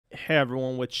Hey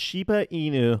everyone, with Shiba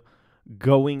Inu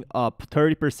going up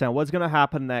 30%, what's gonna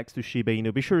happen next to Shiba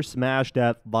Inu? Be sure to smash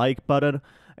that like button,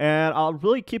 and I'll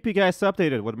really keep you guys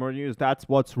updated with more news. That's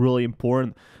what's really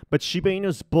important. But Shiba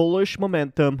Inu's bullish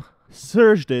momentum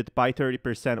surged it by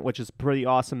 30%, which is pretty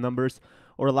awesome numbers.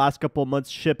 Over the last couple of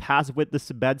months, SHIB has witnessed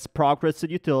immense progress in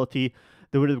utility.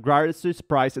 With regards to its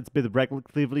price, it's been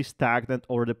relatively stagnant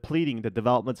or depleting. The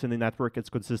developments in the network, its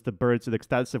consistent burns and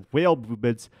extensive whale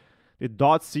movements, it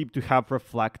does seem to have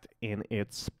reflect in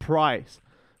its price.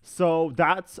 So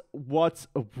that's what's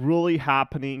really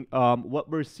happening. What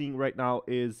we're seeing right now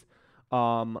is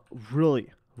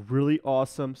really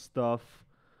awesome stuff.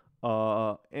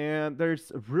 And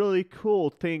there's really cool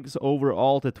things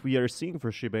overall that we are seeing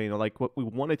for Shiba Inu, like what we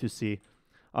wanted to see,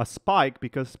 a spike,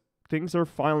 because things are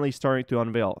finally starting to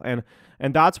unveil, and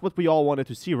that's what we all wanted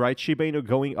to see, right? Shiba Inu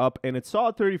going up, and it saw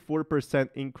a 34%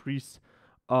 increase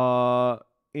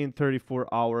in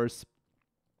 34 hours.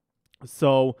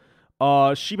 So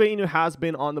Shiba Inu has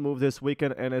been on the move this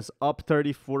weekend and is up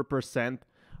 34%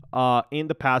 in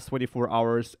the past 24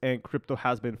 hours, and crypto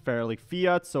has been fairly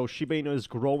fiat, so Shiba Inu is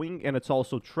growing and it's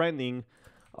also trending.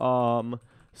 So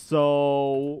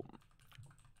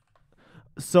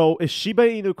is Shiba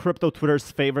Inu crypto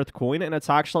Twitter's favorite coin, and it's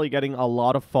actually getting a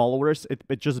lot of followers.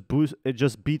 It just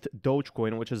beat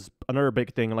Dogecoin, which is another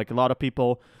big thing. Like, a lot of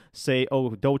people say, oh,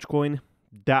 Dogecoin,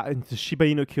 that Shiba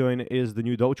Inu coin is the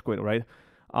new Dogecoin, right?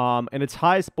 And its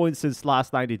highest point since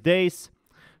last 90 days.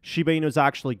 Shiba Inu is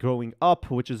actually growing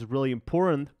up, which is really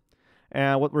important.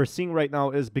 And what we're seeing right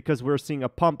now is, because we're seeing a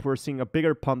pump, we're seeing a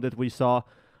bigger pump that we saw.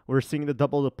 We're seeing the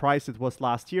double the price it was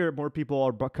last year. More people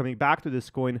are coming back to this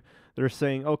coin. They're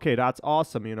saying, okay, that's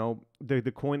awesome. You know,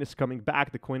 the coin is coming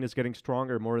back. The coin is getting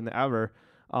stronger more than ever.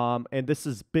 And this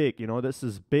is big. You know, this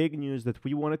is big news that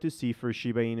we wanted to see for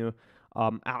Shiba Inu.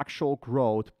 Actual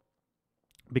growth,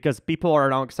 because people are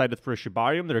now excited for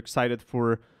Shibarium. They're excited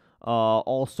for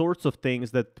all sorts of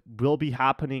things that will be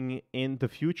happening in the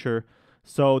future.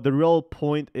 So the real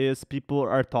point is, people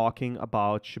are talking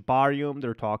about Shibarium.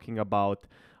 They're talking about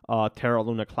Terra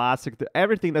Luna Classic.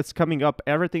 Everything that's coming up,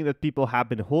 everything that people have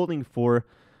been holding for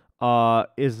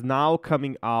is now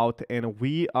coming out, and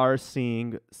we are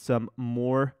seeing some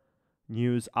more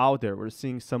news out there. We're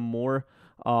seeing some more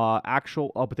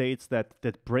actual updates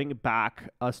that bring back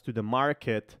us to the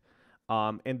market,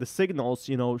 and the signals,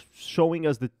 you know, showing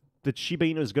us that Shiba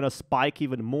Inu is going to spike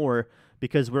even more,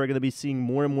 because we're going to be seeing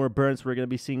more and more burns. We're going to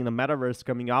be seeing the metaverse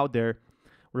coming out there.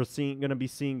 We're going to be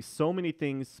seeing so many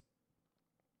things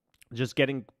just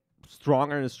getting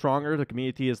stronger and stronger. The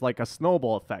community is like a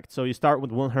snowball effect. So you start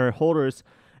with 100 holders,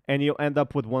 and you end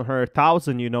up with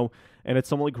 100,000, you know, and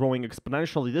it's only growing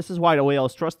exponentially. This is why the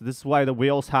whales trusted. This is why the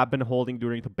whales have been holding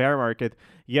during the bear market.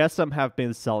 Yes, some have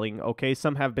been selling, okay?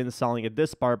 Some have been selling at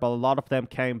this part, but a lot of them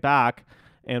came back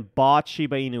and bought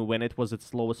Shiba Inu when it was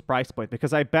its lowest price point.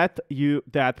 Because I bet you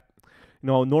that, you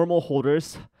know, normal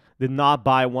holders did not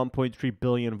buy 1.3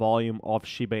 billion volume of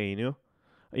Shiba Inu.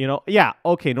 You know, yeah,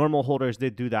 okay, normal holders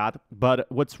did do that, but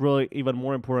what's really even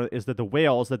more important is that the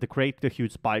whales, that they create the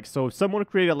huge spike. So if someone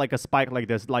created like a spike like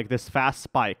this fast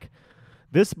spike,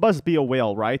 this must be a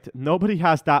whale, right? Nobody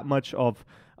has that much of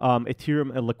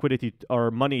Ethereum and liquidity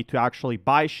or money to actually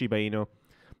buy Shiba Inu.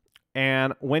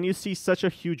 And when you see such a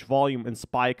huge volume and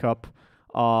spike up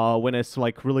when it's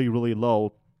like really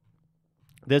low,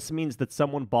 this means that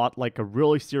someone bought like a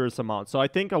really serious amount. So I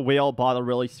think a whale bought a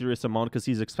really serious amount because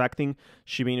he's expecting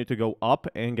Shiba Inu to go up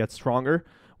and get stronger.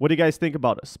 What do you guys think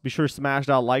about this? Be sure to smash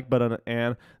that like button,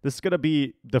 and this is going to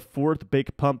be the fourth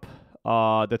big pump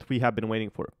that we have been waiting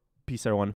for. Peace, everyone.